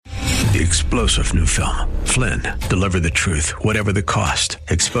The explosive new film, Flynn, deliver the truth, whatever the cost,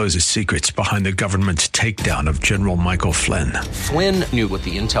 exposes secrets behind the government's takedown of General Michael Flynn. Flynn knew what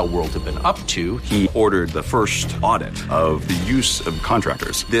the intel world had been up to. He ordered the first audit of the use of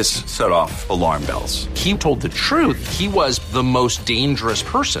contractors. This set off alarm bells. He told the truth. He was the most dangerous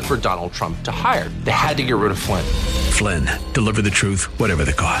person for Donald Trump to hire. They had to get rid of Flynn. Flynn, deliver the truth, whatever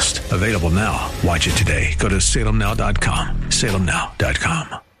the cost. Available now. Watch it today. Go to salemnow.com.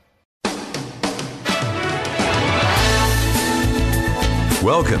 salemnow.com.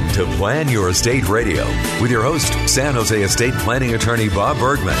 Welcome to Plan Your Estate Radio with your host, San Jose estate planning attorney Bob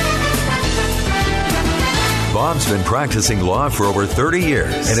Bergman. Bob's been practicing law for over 30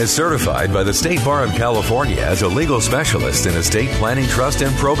 years and is certified by the State Bar of California as a legal specialist in estate planning, trust,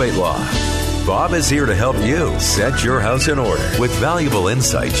 and probate law. Bob is here to help you set your house in order with valuable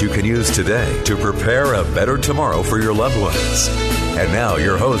insights you can use today to prepare a better tomorrow for your loved ones. And now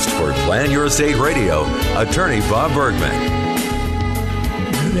your host for Plan Your Estate Radio, attorney Bob Bergman.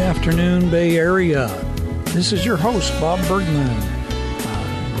 Good afternoon, Bay Area. This is your host, Bob Bergman,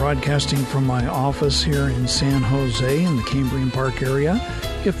 broadcasting from my office here in San Jose in the Cambrian Park area.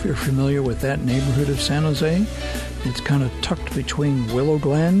 If you're familiar with that neighborhood of San Jose, it's kind of tucked between Willow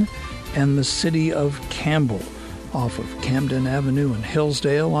Glen and the city of Campbell, off of Camden Avenue and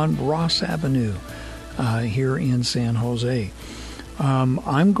Hillsdale on Ross Avenue here in San Jose.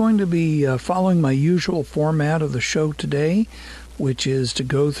 I'm going to be following my usual format of the show today, which is to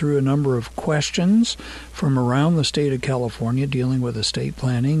go through a number of questions from around the state of California dealing with estate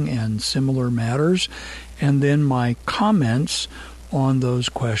planning and similar matters, and then my comments on those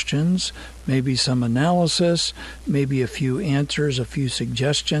questions, maybe some analysis, maybe a few answers, a few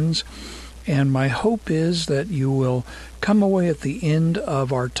suggestions. And my hope is that you will come away at the end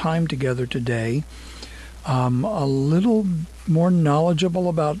of our time together today a little more knowledgeable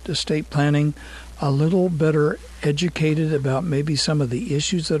about estate planning, a little better educated about maybe some of the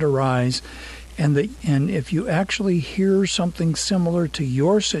issues that arise, and if you actually hear something similar to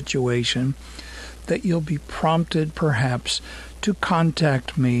your situation, that you'll be prompted perhaps to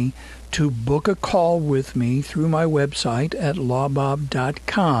contact me, to book a call with me through my website at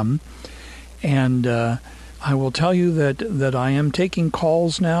lawbob.com. And I will tell you that I am taking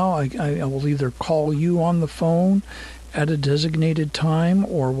calls now. I will either call you on the phone at a designated time,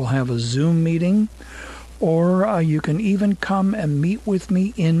 or we'll have a Zoom meeting, or you can even come and meet with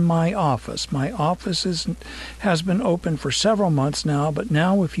me in my office. My office has been open for several months now, but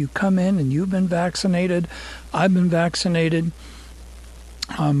now if you come in and you've been vaccinated, I've been vaccinated,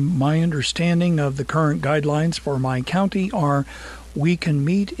 my understanding of the current guidelines for my county are we can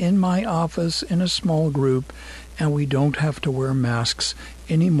meet in my office in a small group, and we don't have to wear masks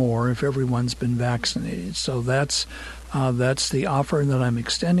anymore if everyone's been vaccinated. So that's the offer that I'm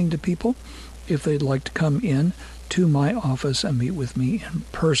extending to people if they'd like to come in to my office and meet with me in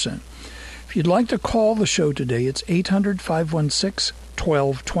person. If you'd like to call the show today, it's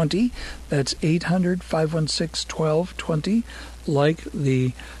 800-516-1220. That's 800-516-1220, like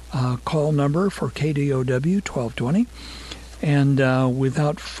the call number for KDOW 1220. And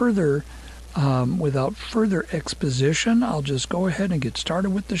without further exposition, I'll just go ahead and get started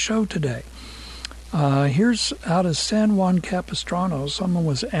with the show today. Here's out of San Juan Capistrano. Someone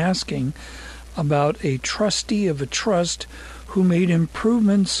was asking about a trustee of a trust who made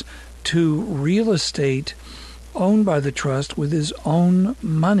improvements to real estate owned by the trust with his own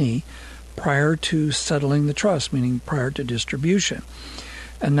money prior to settling the trust, meaning prior to distribution.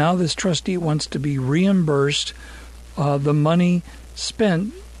 And now this trustee wants to be reimbursed the money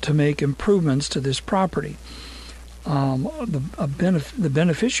spent to make improvements to this property. The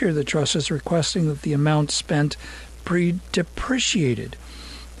beneficiary of the trust is requesting that the amount spent be depreciated,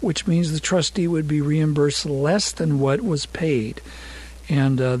 which means the trustee would be reimbursed less than what was paid.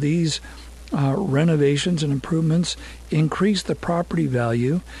 And these renovations and improvements increased the property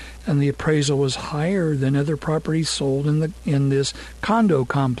value, and the appraisal was higher than other properties sold in this condo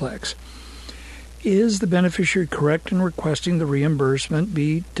complex. Is the beneficiary correct in requesting the reimbursement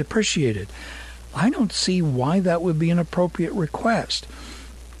be depreciated? I don't see why that would be an appropriate request.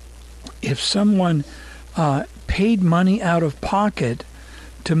 If someone paid money out of pocket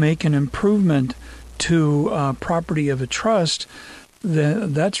to make an improvement to property of a trust,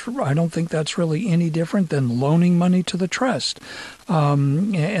 then I don't think that's really any different than loaning money to the trust.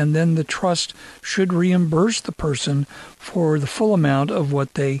 And then the trust should reimburse the person for the full amount of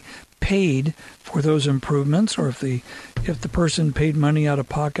what they paid for those improvements, or if the person paid money out of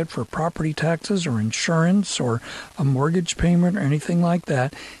pocket for property taxes or insurance or a mortgage payment or anything like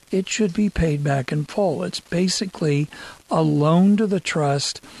that, it should be paid back in full. It's basically a loan to the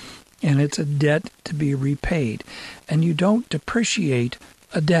trust and it's a debt to be repaid. And you don't depreciate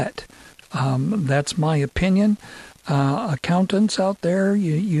a debt. That's my opinion. Accountants out there,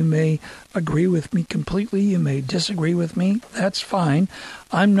 you may agree with me completely. You may disagree with me. That's fine.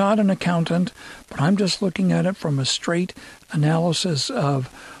 I'm not an accountant, but I'm just looking at it from a straight analysis of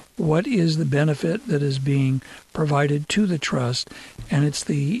what is the benefit that is being provided to the trust, and it's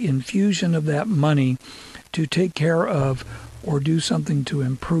the infusion of that money to take care of or do something to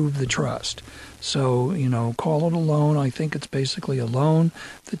improve the trust. So, call it a loan. I think it's basically a loan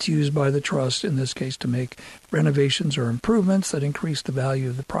that's used by the trust, in this case, to make renovations or improvements that increase the value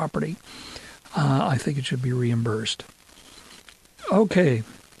of the property. I think it should be reimbursed. Okay.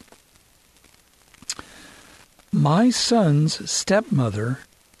 My son's stepmother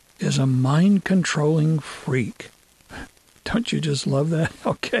is a mind-controlling freak. Don't you just love that?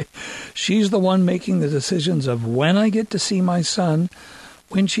 Okay. She's the one making the decisions of when I get to see my son,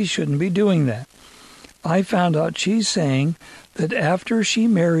 when she shouldn't be doing that. I found out she's saying that after she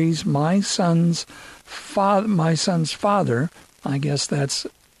marries my son's father, I guess that's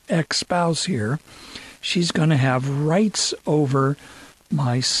ex-spouse here, she's going to have rights over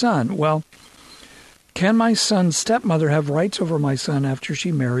my son. Well, can my son's stepmother have rights over my son after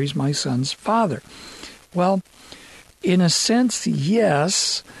she marries my son's father? Well, in a sense,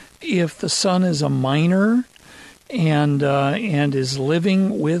 yes, if the son is a minor and is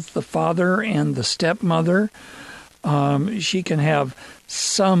living with the father and the stepmother, she can have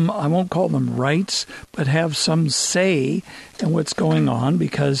some, I won't call them rights, but have some say in what's going on,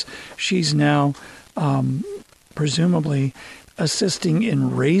 because she's now presumably assisting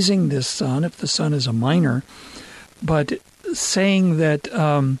in raising this son, if the son is a minor. But saying that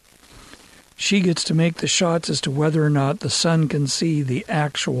she gets to make the shots as to whether or not the son can see the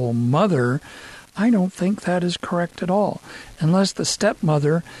actual mother, I don't think that is correct at all. Unless the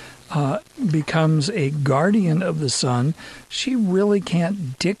stepmother becomes a guardian of the son, she really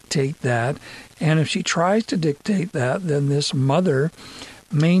can't dictate that. And if she tries to dictate that, then this mother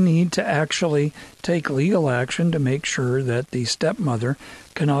may need to actually take legal action to make sure that the stepmother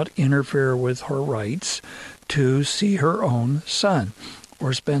cannot interfere with her rights to see her own son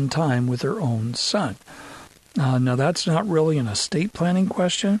or spend time with her own son. Now, that's not really an estate planning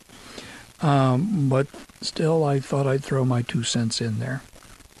question, but still I thought I'd throw my 2 cents in there.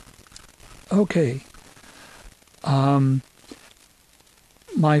 Okay.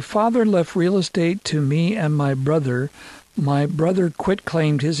 My father left real estate to me and my brother. My brother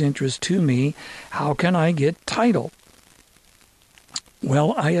quit-claimed his interest to me. How can I get title?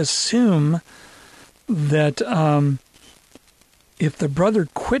 Well, I assume that if the brother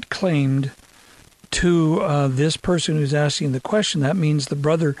quit-claimed to this person who's asking the question, that means the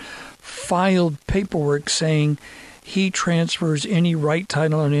brother filed paperwork saying he transfers any right,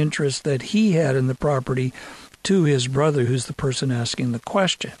 title, and interest that he had in the property to his brother, who's the person asking the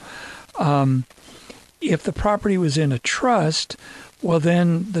question. If the property was in a trust, well,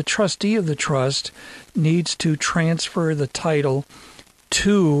 then the trustee of the trust needs to transfer the title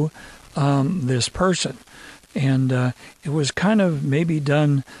to this person. And it was kind of maybe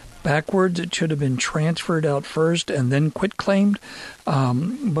done backwards. It should have been transferred out first and then quit-claimed.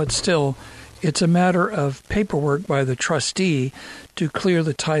 But still, it's a matter of paperwork by the trustee to clear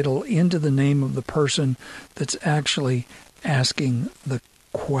the title into the name of the person that's actually asking the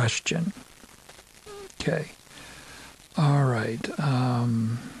question. Okay. All right.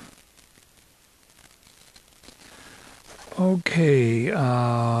 Okay.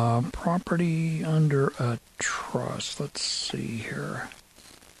 Property under a trust. Let's see here.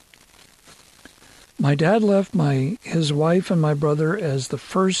 My dad left his wife and my brother as the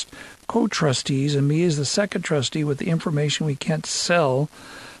first co-trustees and me as the second trustee with the information we can't sell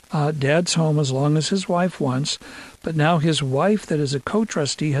Dad's home as long as his wife wants, but now his wife that is a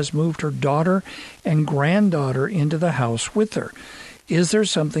co-trustee has moved her daughter and granddaughter into the house with her. Is there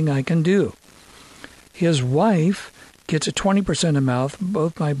something I can do? His wife gets a 20% amount.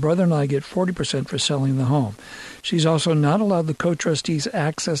 Both my brother and I get 40% for selling the home. She's also not allowed the co-trustees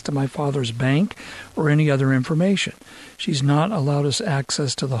access to my father's bank or any other information. She's not allowed us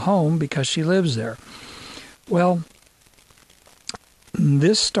access to the home because she lives there. Well,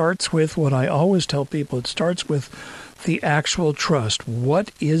 this starts with what I always tell people. It starts with the actual trust.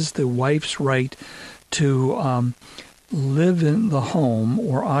 What is the wife's right to live in the home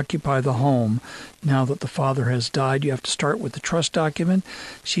or occupy the home now that the father has died? You have to start with the trust document.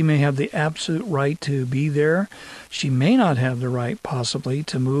 She may have the absolute right to be there. She may not have the right, possibly,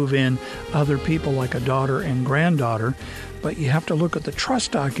 to move in other people like a daughter and granddaughter. but you have to look at the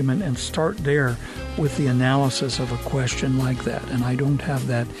trust document and start there with the analysis of a question like that, and I don't have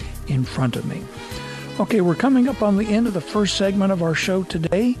that in front of me. Okay, we're coming up on the end of the first segment of our show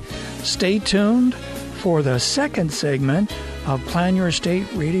today. Stay tuned for the second segment of Plan Your Estate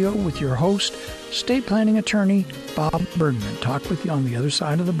Radio with your host, estate planning attorney Bob Bergman. Talk with you on the other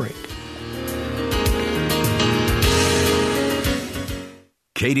side of the break.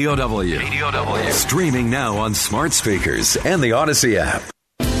 KDOW. Streaming now on smart speakers and the Odyssey app.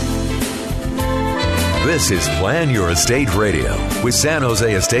 This is Plan Your Estate Radio with San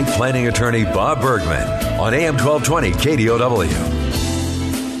Jose estate planning attorney Bob Bergman on AM 1220 KDOW.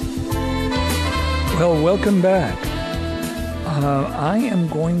 Well, welcome back. I am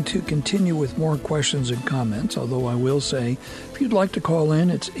going to continue with more questions and comments, although I will say if you'd like to call in,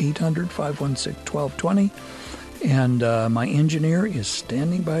 it's 800-516-1220. And my engineer is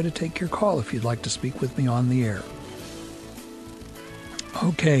standing by to take your call if you'd like to speak with me on the air.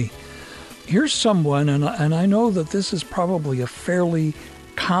 Okay, here's someone, and I know that this is probably a fairly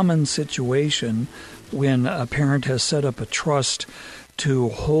common situation when a parent has set up a trust to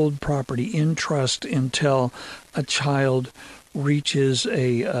hold property in trust until a child reaches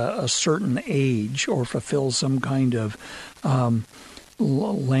a certain age or fulfills some kind of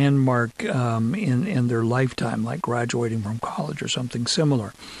landmark in their lifetime, like graduating from college or something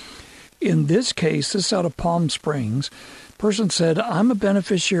similar. In this case, this is out of Palm Springs. Person said, I'm a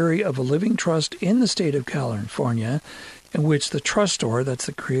beneficiary of a living trust in the state of California in which the trustor, that's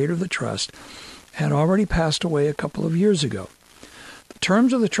the creator of the trust, had already passed away a couple of years ago. The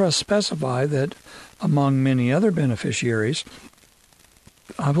terms of the trust specify that, among many other beneficiaries,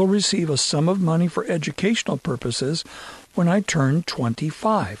 I will receive a sum of money for educational purposes when I turn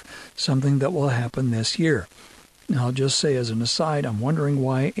 25, something that will happen this year. Now, I'll just say as an aside, I'm wondering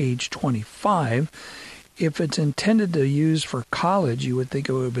why age 25. If it's intended to use for college, you would think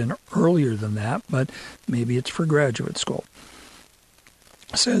it would have been earlier than that, but maybe it's for graduate school.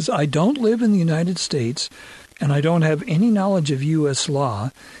 It says, I don't live in the United States, and I don't have any knowledge of U.S.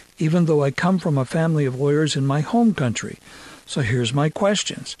 law, even though I come from a family of lawyers in my home country. So here's my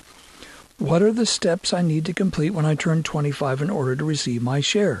questions. What are the steps I need to complete when I turn 25 in order to receive my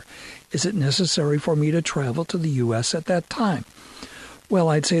share? Is it necessary for me to travel to the U.S. at that time? Well,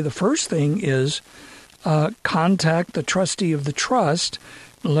 I'd say the first thing is contact the trustee of the trust,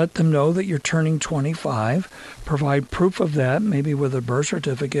 let them know that you're turning 25, provide proof of that, maybe with a birth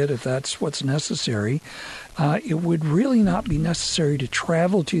certificate if that's what's necessary. It would really not be necessary to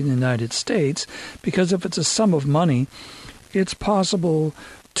travel to the United States because if it's a sum of money, it's possible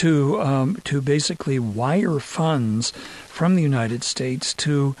to basically wire funds from the United States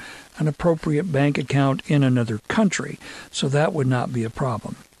to an appropriate bank account in another country. So that would not be a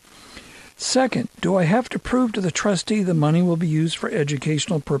problem. Second, do I have to prove to the trustee the money will be used for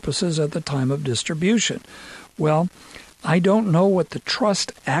educational purposes at the time of distribution? Well, I don't know what the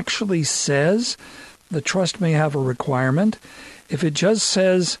trust actually says. The trust may have a requirement. If it just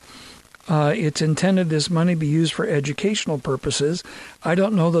says it's intended this money be used for educational purposes, I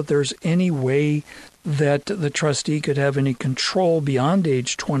don't know that there's any way that the trustee could have any control beyond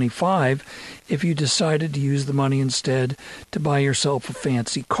age 25 if you decided to use the money instead to buy yourself a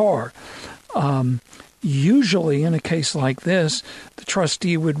fancy car. Usually, in a case like this, the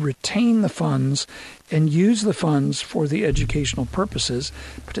trustee would retain the funds and use the funds for the educational purposes,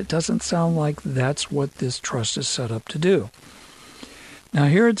 but it doesn't sound like that's what this trust is set up to do. Now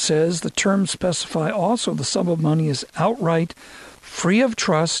here it says the terms specify also the sum of money is outright, free of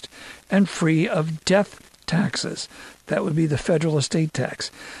trust, and free of death taxes. That would be the federal estate tax.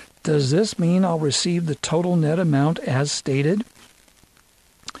 Does this mean I'll receive the total net amount as stated?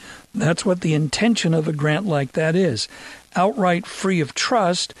 That's what the intention of a grant like that is. Outright free of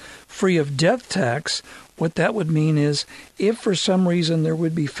trust, free of death tax. What that would mean is if for some reason there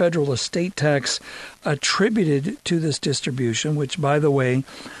would be federal estate tax attributed to this distribution, which, by the way,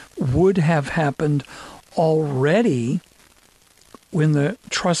 would have happened already when the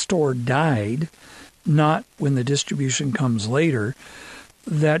trustor died, not when the distribution comes later,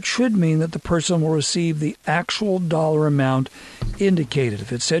 that should mean that the person will receive the actual dollar amount indicated.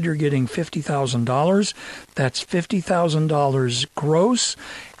 If it said you're getting $50,000, that's $50,000 gross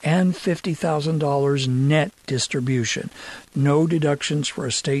and $50,000 net distribution. No deductions for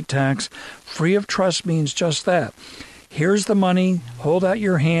estate tax. Free of trust means just that. Here's the money. Hold out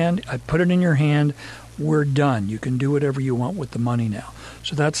your hand. I put it in your hand. We're done. You can do whatever you want with the money now.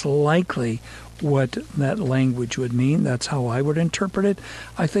 So that's likely what that language would mean. That's how I would interpret it.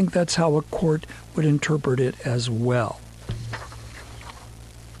 I think that's how a court would interpret it as well.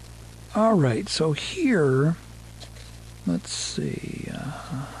 All right, so here Let's see.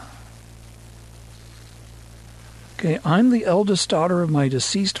 Okay, I'm the eldest daughter of my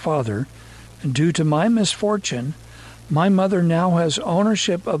deceased father, and due to my misfortune, my mother now has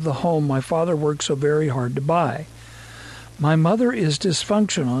ownership of the home my father worked so very hard to buy. My mother is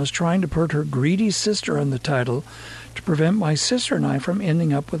dysfunctional and is trying to put her greedy sister on the title to prevent my sister and I from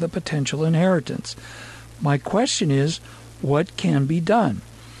ending up with a potential inheritance. My question is, what can be done?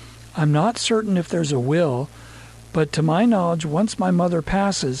 I'm not certain if there's a will, but to my knowledge, once my mother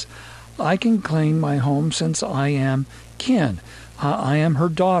passes, I can claim my home since I am kin. I am her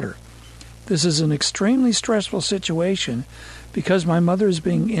daughter. This is an extremely stressful situation because my mother is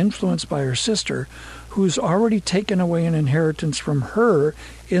being influenced by her sister, who's already taken away an inheritance from her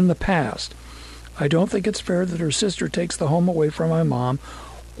in the past. I don't think it's fair that her sister takes the home away from my mom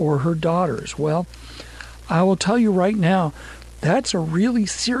or her daughters. Well, I will tell you right now, that's a really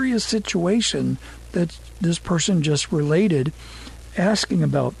serious situation that this person just related, asking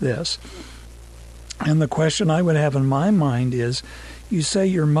about this. And the question I would have in my mind is, you say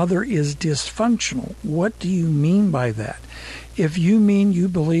your mother is dysfunctional. What do you mean by that? If you mean you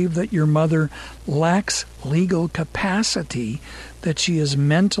believe that your mother lacks legal capacity, that she is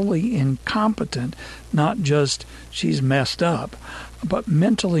mentally incompetent, not just she's messed up, but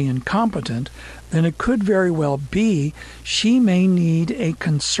mentally incompetent, then it could very well be she may need a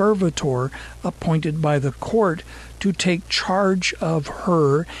conservator appointed by the court to take charge of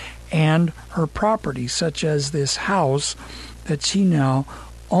her and her property, such as this house that she now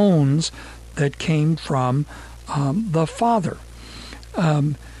owns that came from the father.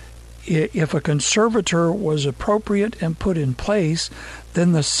 If a conservator was appropriate and put in place,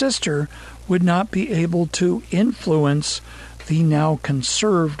 then the sister would not be able to influence the now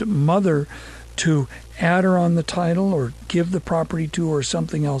conserved mother to add her on the title or give the property to her or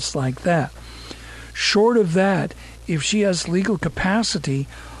something else like that. Short of that, if she has legal capacity,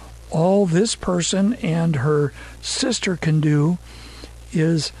 all this person and her sister can do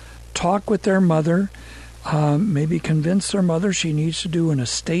is talk with their mother, maybe convince their mother she needs to do an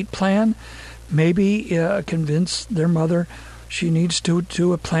estate plan, maybe convince their mother she needs to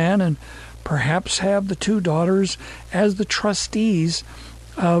do a plan, and perhaps have the two daughters as the trustees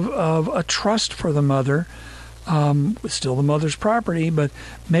of a trust for the mother, still the mother's property, but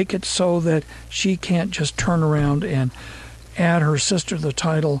make it so that she can't just turn around and add her sister the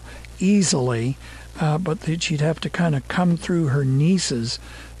title easily, but that she'd have to kind of come through her nieces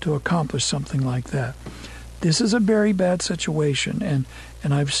to accomplish something like that. This is a very bad situation, and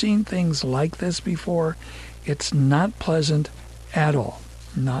I've seen things like this before. It's not pleasant at all.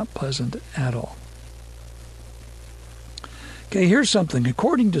 Not pleasant at all. Okay, here's something.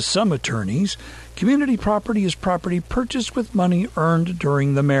 According to some attorneys, community property is property purchased with money earned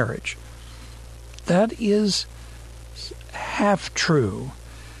during the marriage. That is half true.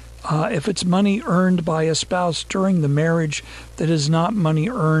 If it's money earned by a spouse during the marriage, that is not money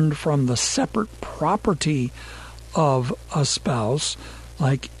earned from the separate property of a spouse,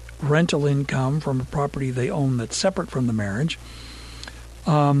 like rental income from a property they own that's separate from the marriage.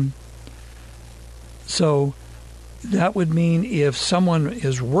 So that would mean if someone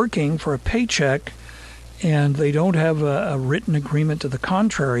is working for a paycheck and they don't have a written agreement to the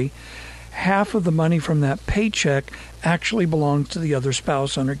contrary, half of the money from that paycheck actually belongs to the other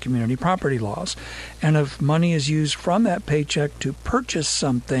spouse under community property laws. And if money is used from that paycheck to purchase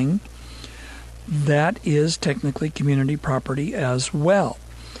something, that is technically community property as well.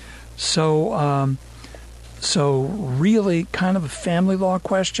 So really kind of a family law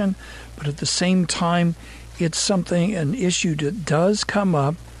question, but at the same time, it's an issue that does come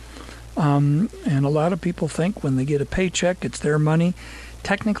up. And a lot of people think when they get a paycheck, it's their money.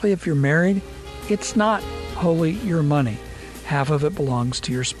 Technically, if you're married, it's not wholly your money. Half of it belongs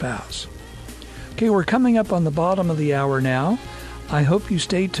to your spouse. Okay, we're coming up on the bottom of the hour now. I hope you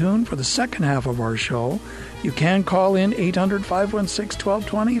stay tuned for the second half of our show. You can call in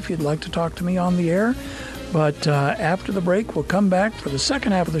 800-516-1220 if you'd like to talk to me on the air. But after the break, we'll come back for the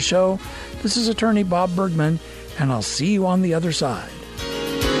second half of the show. This is attorney Bob Bergman, and I'll see you on the other side.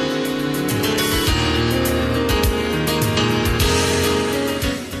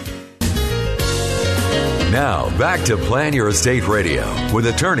 Now, back to Plan Your Estate Radio with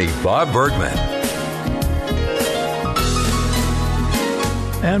attorney Bob Bergman.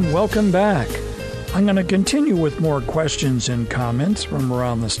 And welcome back. I'm going to continue with more questions and comments from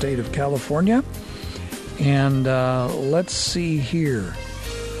around the state of California. And let's see here.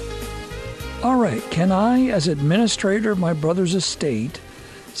 All right, can I, as administrator of my brother's estate,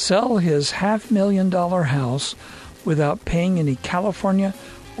 sell his $500,000 house without paying any California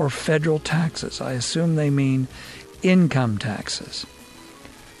or federal taxes? I assume they mean income taxes.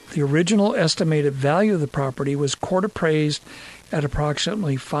 The original estimated value of the property was court appraised at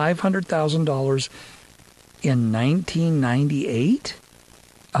approximately $500,000 in 1998?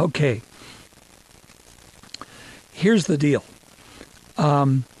 Okay. Here's the deal.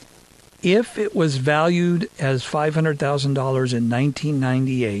 If it was valued as $500,000 in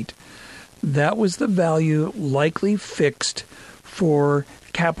 1998, that was the value likely fixed for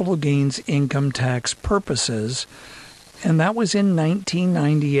capital gains income tax purposes, and that was in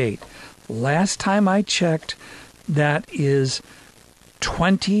 1998. Last time I checked, that is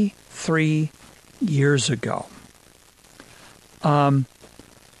 23 years ago. The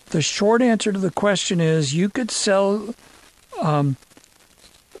short answer to the question is you could sell...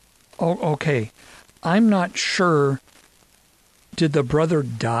 okay, I'm not sure. Did the brother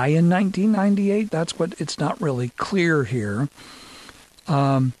die in 1998? That's what it's not really clear here.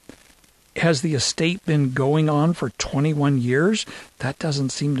 Has the estate been going on for 21 years? That doesn't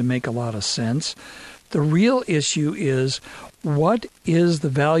seem to make a lot of sense. The real issue is, what is the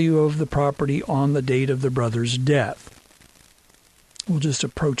value of the property on the date of the brother's death? We'll just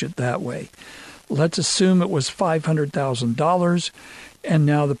approach it that way. Let's assume it was $500,000, and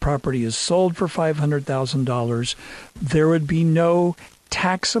now the property is sold for $500,000. There would be no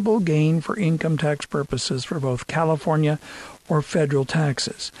taxable gain for income tax purposes for both California or federal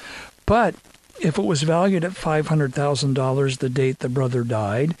taxes. But if it was valued at $500,000 the date the brother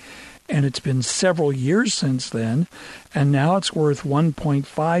died, and it's been several years since then, and now it's worth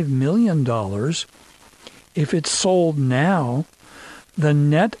 $1.5 million, if it's sold now, the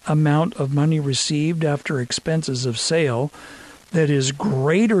net amount of money received after expenses of sale that is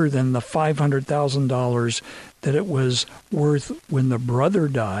greater than the $500,000 that it was worth when the brother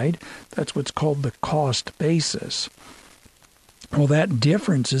died, that's what's called the cost basis. Well, that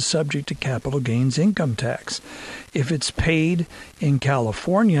difference is subject to capital gains income tax. If it's paid in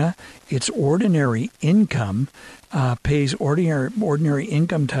California, it's ordinary income, pays ordinary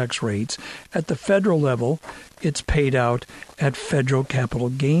income tax rates. At the federal level, it's paid out at federal capital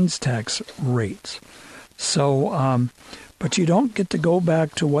gains tax rates. So, but you don't get to go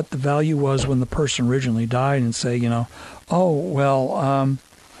back to what the value was when the person originally died and say, we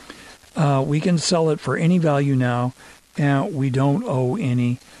can sell it for any value now, and we don't owe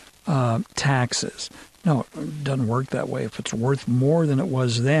any taxes. No, it doesn't work that way. If it's worth more than it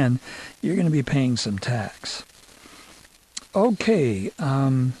was then, you're going to be paying some tax. Okay,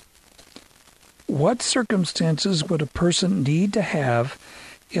 what circumstances would a person need to have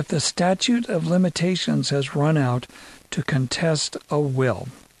if the statute of limitations has run out to contest a will?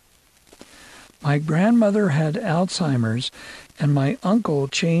 My grandmother had Alzheimer's, and my uncle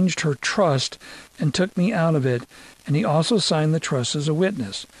changed her trust and took me out of it, and he also signed the trust as a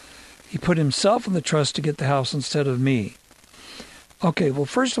witness. He put himself in the trust to get the house instead of me. Okay, well,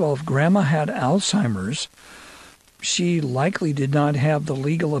 first of all, if Grandma had Alzheimer's, she likely did not have the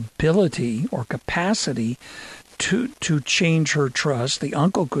legal ability or capacity to change her trust. The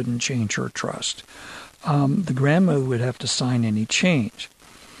uncle couldn't change her trust. The grandmother would have to sign any change.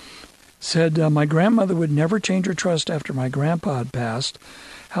 Said, my grandmother would never change her trust after my grandpa had passed.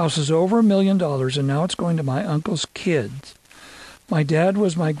 House is over $1 million, and now it's going to my uncle's kids. My dad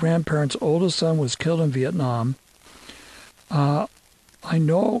was my grandparents' oldest son, was killed in Vietnam. I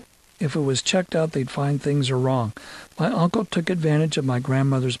know if it was checked out, they'd find things are wrong. My uncle took advantage of my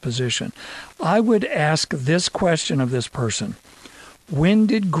grandmother's position. I would ask this question of this person. When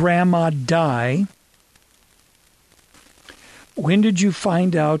did Grandma die? When did you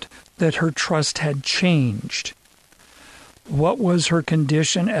find out that her trust had changed? What was her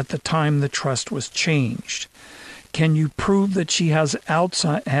condition at the time the trust was changed? Can you prove that she had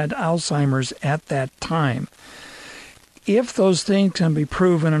Alzheimer's at that time? If those things can be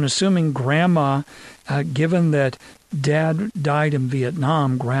proven, and assuming Grandma, given that Dad died in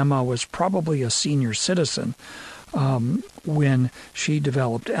Vietnam, Grandma was probably a senior citizen when she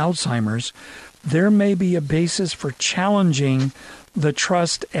developed Alzheimer's, there may be a basis for challenging the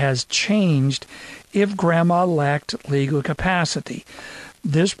trust as changed if Grandma lacked legal capacity.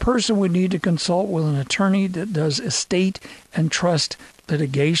 This person would need to consult with an attorney that does estate and trust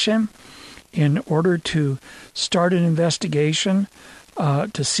litigation in order to start an investigation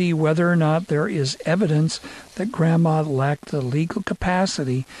to see whether or not there is evidence that Grandma lacked the legal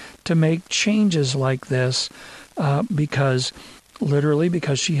capacity to make changes like this because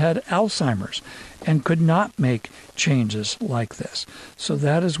she had Alzheimer's and could not make changes like this. So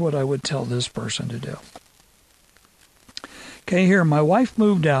that is what I would tell this person to do. Okay, here, my wife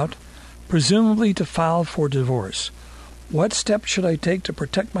moved out, presumably to file for divorce. What steps should I take to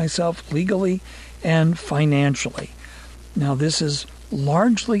protect myself legally and financially. Now, this is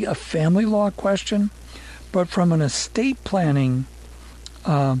largely a family law question, but from an estate planning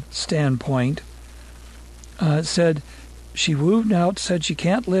standpoint, said she moved out, said she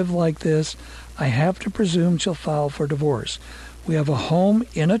can't live like this. I have to presume she'll file for divorce. We have a home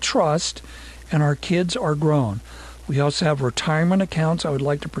in a trust, and our kids are grown. We also have retirement accounts. I would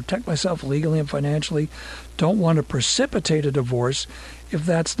like to protect myself legally and financially. Don't want to precipitate a divorce if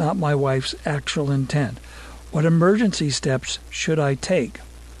that's not my wife's actual intent. What emergency steps should I take?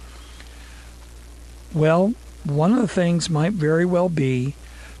 Well, one of the things might very well be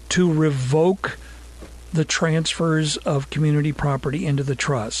to revoke the transfers of community property into the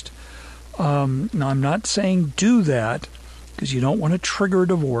trust. Now, I'm not saying do that because you don't want to trigger a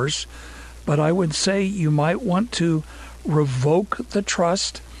divorce, but I would say you might want to revoke the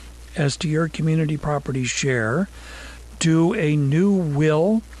trust as to your community property share, do a new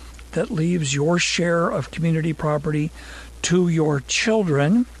will that leaves your share of community property to your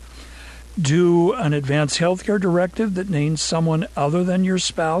children, do an advanced health care directive that names someone other than your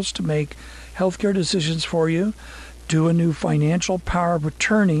spouse to make health care decisions for you, do a new financial power of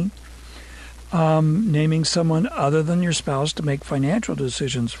attorney, naming someone other than your spouse to make financial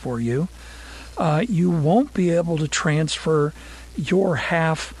decisions for you. You won't be able to transfer your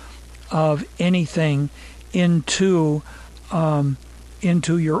half of anything into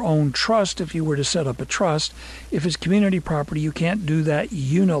your own trust if you were to set up a trust. If it's community property, you can't do that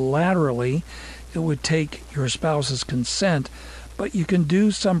unilaterally. It would take your spouse's consent, but you can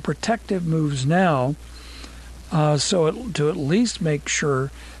do some protective moves now to at least make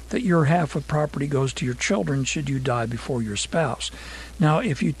sure that your half of property goes to your children should you die before your spouse. Now,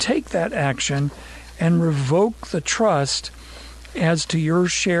 if you take that action and revoke the trust as to your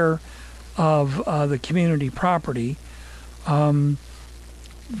share of the community property,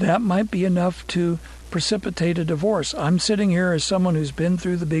 that might be enough to precipitate a divorce. I'm sitting here as someone who's been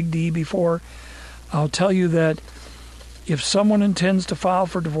through the big D before. I'll tell you that if someone intends to file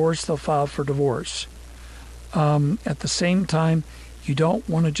for divorce, they'll file for divorce. At the same time, you don't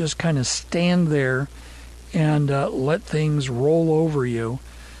want to just kind of stand there and let things roll over you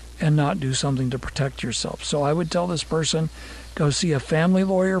and not do something to protect yourself. So I would tell this person, go see a family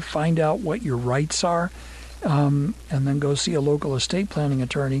lawyer, find out what your rights are, and then go see a local estate planning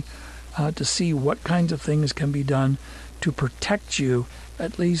attorney to see what kinds of things can be done to protect you,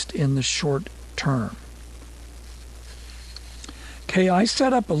 at least in the short term. Okay, I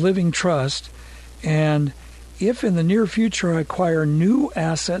set up a living trust, and if in the near future I acquire new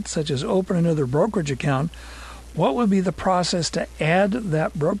assets, such as open another brokerage account, what would be the process to add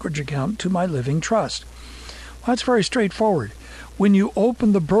that brokerage account to my living trust? Well, that's very straightforward. When you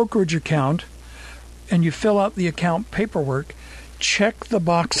open the brokerage account and you fill out the account paperwork, check the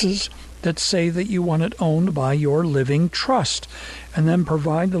boxes that say that you want it owned by your living trust, and then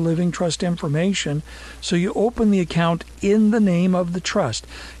provide the living trust information. So you open the account in the name of the trust.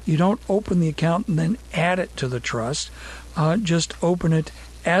 You don't open the account and then add it to the trust. Just open it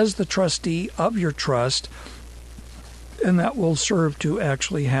as the trustee of your trust, and that will serve to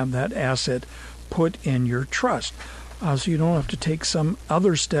actually have that asset put in your trust. So you don't have to take some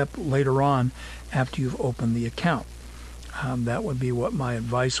other step later on after you've opened the account. That would be what my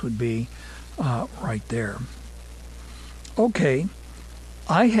advice would be right there. Okay,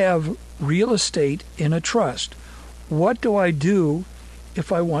 I have real estate in a trust. What do I do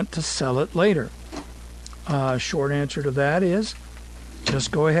if I want to sell it later? Short answer to that is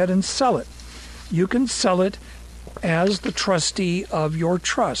just go ahead and sell it. You can sell it as the trustee of your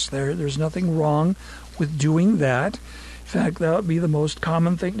trust. There's nothing wrong with doing that. In fact, that would be the most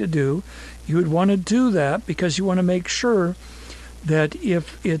common thing to do. You would want to do that because you want to make sure that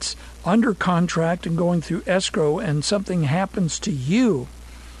if it's under contract and going through escrow and something happens to you,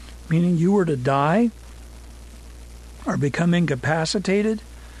 meaning you were to die or become incapacitated,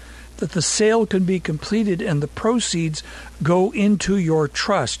 that the sale can be completed and the proceeds go into your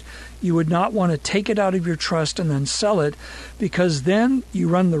trust. You would not want to take it out of your trust and then sell it, because then you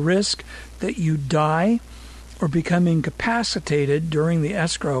run the risk that you die or become incapacitated during the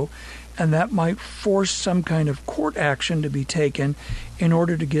escrow, and that might force some kind of court action to be taken in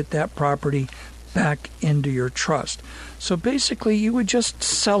order to get that property back into your trust. So basically, you would just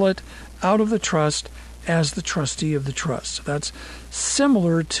sell it out of the trust as the trustee of the trust. So that's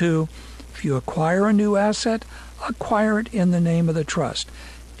similar to if you acquire a new asset, acquire it in the name of the trust.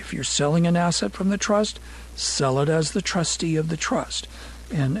 If you're selling an asset from the trust, sell it as the trustee of the trust.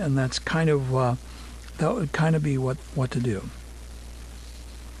 And that's kind of that would kind of be what to do.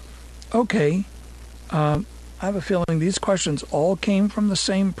 Okay, I have a feeling these questions all came from the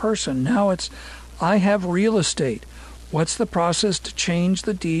same person. Now it's I have real estate. What's the process to change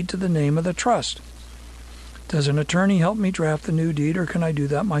the deed to the name of the trust? Does an attorney help me draft the new deed, or can I do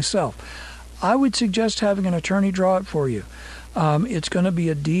that myself? I would suggest having an attorney draw it for you. It's going to be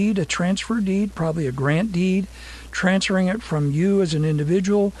a deed, a transfer deed, probably a grant deed, transferring it from you as an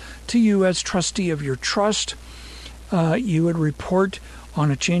individual to you as trustee of your trust. You would report on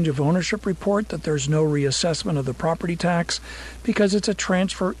a change of ownership report that there's no reassessment of the property tax because it's a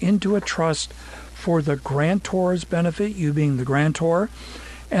transfer into a trust for the grantor's benefit, you being the grantor,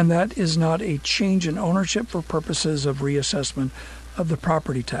 and that is not a change in ownership for purposes of reassessment of the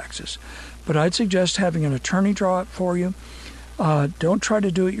property taxes. But I'd suggest having an attorney draw it for you. Don't try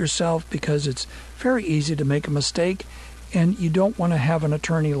to do it yourself because it's very easy to make a mistake, and you don't want to have an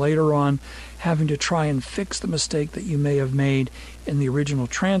attorney later on having to try and fix the mistake that you may have made in the original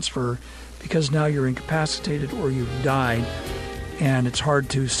transfer because now you're incapacitated or you've died and it's hard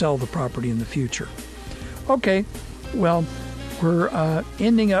to sell the property in the future. Okay, well, we're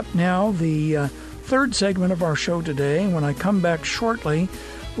ending up now the third segment of our show today. When I come back shortly,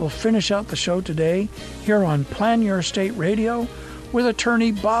 we'll finish out the show today here on Plan Your Estate Radio with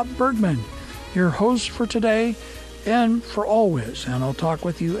attorney Bob Bergman, your host for today and for always. And I'll talk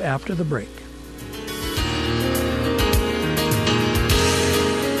with you after the break.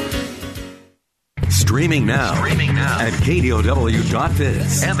 Streaming now at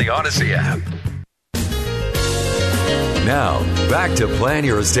KDOW.biz and the Odyssey app. Now, back to Plan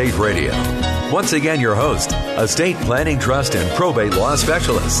Your Estate Radio. Once again, your host, estate planning, trust, and probate law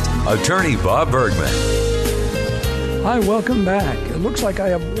specialist, attorney Bob Bergman. Hi, welcome back. It looks like I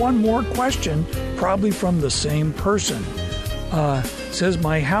have one more question, probably from the same person. Says,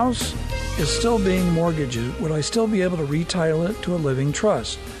 my house is still being mortgaged. Would I still be able to retitle it to a living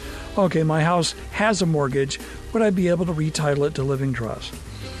trust? Okay, my house has a mortgage. Would I be able to retitle it to living trust?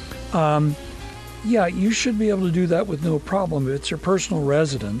 Yeah, you should be able to do that with no problem. If it's your personal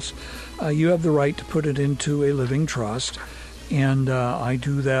residence, you have the right to put it into a living trust, and I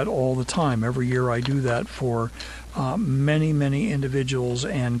do that all the time. Every year I do that for many, many individuals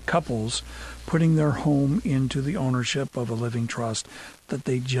and couples, putting their home into the ownership of a living trust that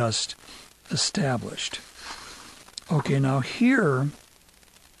they just established. Okay, now here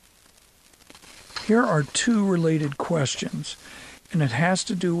are two related questions, and it has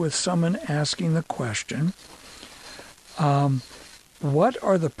to do with someone asking the question, what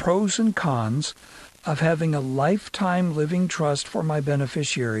are the pros and cons of having a lifetime living trust for my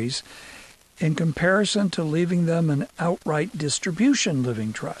beneficiaries in comparison to leaving them an outright distribution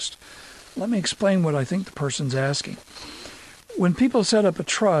living trust? Let me explain what I think the person's asking. When people set up a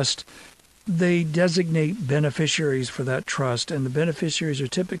trust, they designate beneficiaries for that trust, and the beneficiaries are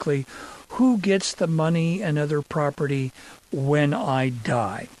typically who gets the money and other property when I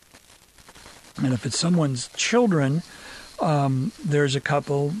die. And if it's someone's children, there's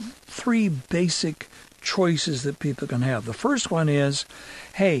three basic choices that people can have. The first one is,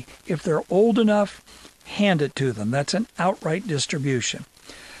 hey, if they're old enough, hand it to them. That's an outright distribution.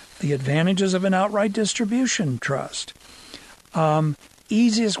 The advantages of an outright distribution trust.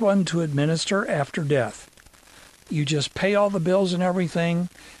 Easiest one to administer after death. You just pay all the bills and everything,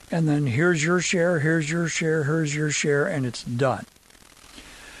 and then here's your share, here's your share, here's your share, and it's done.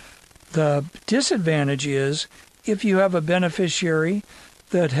 The disadvantage is if you have a beneficiary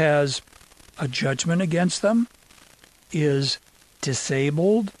that has a judgment against them, is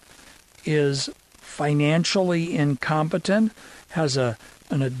disabled, is financially incompetent, has an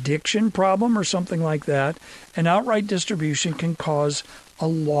addiction problem or something like that, an outright distribution can cause a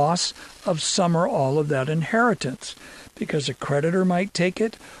loss of some or all of that inheritance because a creditor might take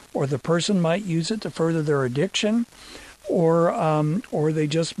it, or the person might use it to further their addiction, or they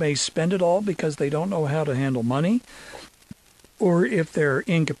just may spend it all because they don't know how to handle money. Or if they're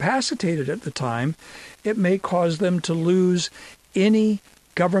incapacitated at the time, it may cause them to lose any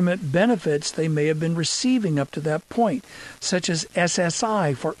government benefits they may have been receiving up to that point, such as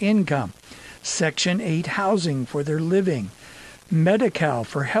SSI for income, Section 8 housing for their living, Medi-Cal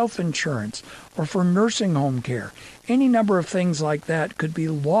for health insurance, or for nursing home care. Any number of things like that could be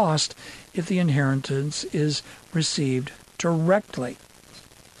lost if the inheritance is received directly.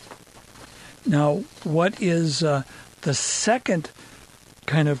 Now, what is the second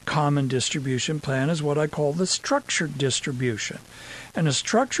kind of common distribution plan is what I call the structured distribution. And a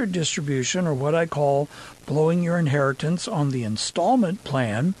structured distribution, or what I call blowing your inheritance on the installment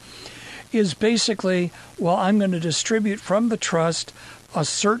plan, is basically, well, I'm going to distribute from the trust a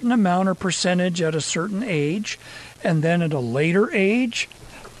certain amount or percentage at a certain age, and then at a later age,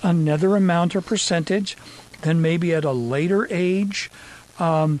 another amount or percentage, then maybe at a later age,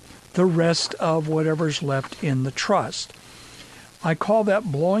 the rest of whatever's left in the trust. I call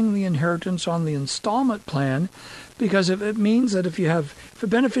that blowing the inheritance on the installment plan, because if it means that if a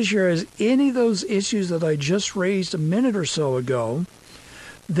beneficiary has any of those issues that I just raised a minute or so ago,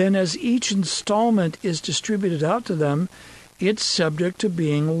 then as each installment is distributed out to them, it's subject to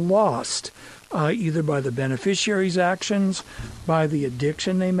being lost, either by the beneficiary's actions, by the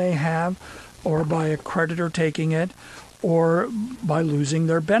addiction they may have, or by a creditor taking it, or by losing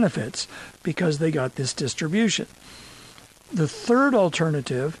their benefits because they got this distribution. The third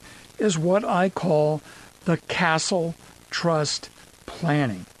alternative is what I call the Castle Trust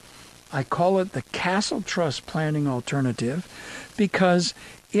planning. I call it the Castle Trust planning alternative because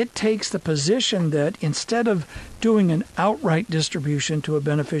it takes the position that instead of doing an outright distribution to a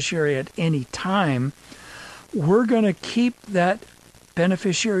beneficiary at any time, we're going to keep that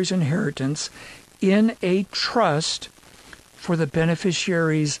beneficiary's inheritance in a trust for the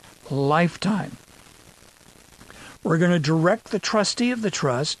beneficiary's lifetime. We're going to direct the trustee of the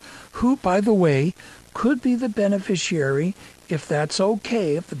trust, who, by the way, could be the beneficiary if that's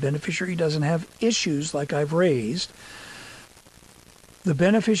okay, if the beneficiary doesn't have issues like I've raised. The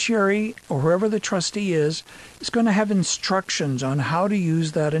beneficiary, or whoever the trustee is going to have instructions on how to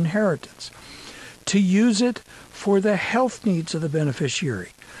use that inheritance. To use it for the health needs of the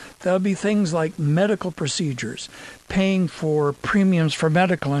beneficiary. That'll be things like medical procedures, paying for premiums for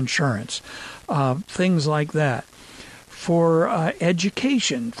medical insurance, things like that. For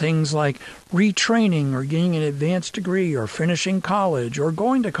education, things like retraining or getting an advanced degree or finishing college or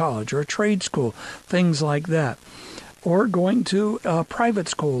going to college or a trade school, things like that. Or going to private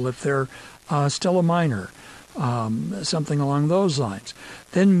school if they're still a minor, something along those lines.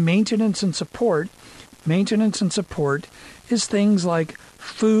 Then maintenance and support. Maintenance and support is things like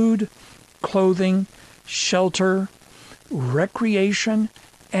food, clothing, shelter, recreation,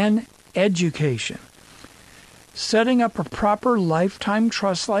 and education. Setting up a proper lifetime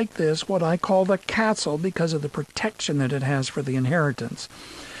trust like this, what I call the castle because of the protection that it has for the inheritance,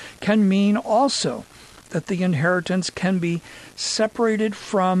 can mean also that the inheritance can be separated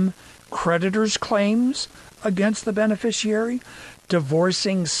from creditors' claims against the beneficiary,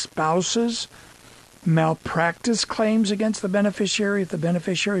 divorcing spouses, malpractice claims against the beneficiary if the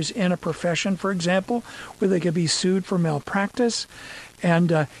beneficiary is in a profession, for example, where they could be sued for malpractice,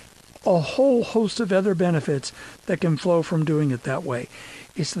 and a whole host of other benefits that can flow from doing it that way.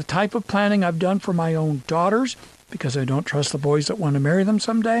 It's the type of planning I've done for my own daughters because I don't trust the boys that want to marry them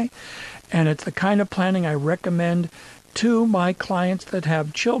someday, and it's the kind of planning I recommend to my clients that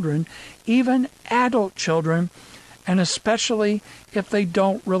have children, even adult children, and especially if they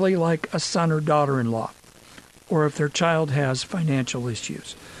don't really like a son or daughter-in-law, or if their child has financial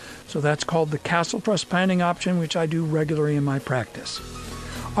issues. So that's called the Castle Trust planning option, which I do regularly in my practice.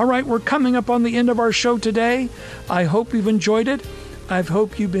 All right, we're coming up on the end of our show today. I hope you've enjoyed it. I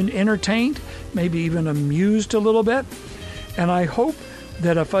hope you've been entertained, maybe even amused a little bit. And I hope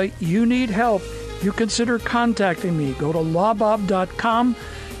that if you need help, you consider contacting me. Go to lawbob.com,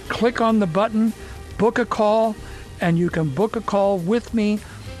 click on the button, book a call, and you can book a call with me,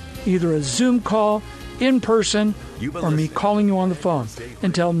 either a Zoom call, in person, or me calling you on the phone.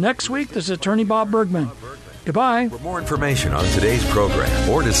 Until next week, this is Attorney Bob Bergman. Goodbye. For more information on today's program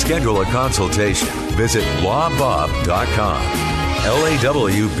or to schedule a consultation, visit lawbob.com.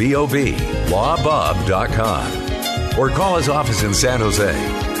 LAWBOB, lawbob.com. Or call his office in San Jose,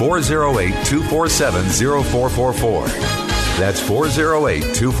 408-247-0444. That's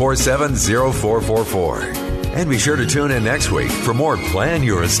 408-247-0444. And be sure to tune in next week for more Plan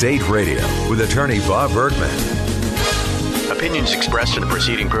Your Estate Radio with Attorney Bob Bergman. Opinions expressed in the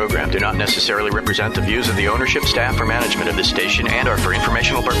preceding program do not necessarily represent the views of the ownership, staff, or management of this station and are for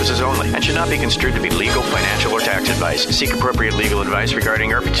informational purposes only and should not be construed to be legal, financial, or tax advice. Seek appropriate legal advice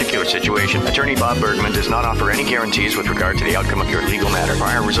regarding your particular situation. Attorney Bob Bergman does not offer any guarantees with regard to the outcome of your legal matter.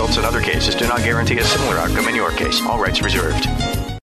 Prior results in other cases do not guarantee a similar outcome in your case. All rights reserved.